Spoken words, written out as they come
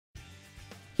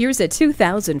Here's a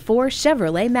 2004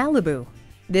 Chevrolet Malibu.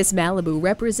 This Malibu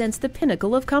represents the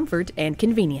pinnacle of comfort and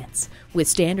convenience, with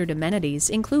standard amenities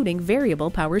including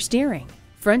variable power steering,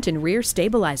 front and rear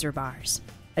stabilizer bars,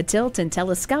 a tilt and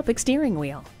telescopic steering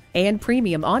wheel, and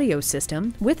premium audio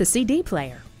system with a CD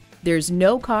player. There's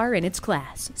no car in its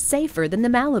class safer than the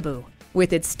Malibu,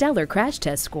 with its stellar crash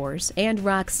test scores and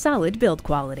rock-solid build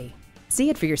quality.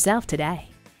 See it for yourself today.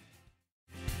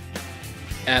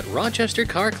 At Rochester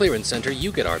Car Clearance Center,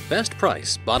 you get our best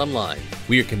price, bottom line.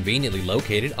 We are conveniently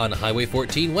located on Highway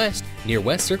 14 West near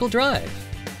West Circle Drive.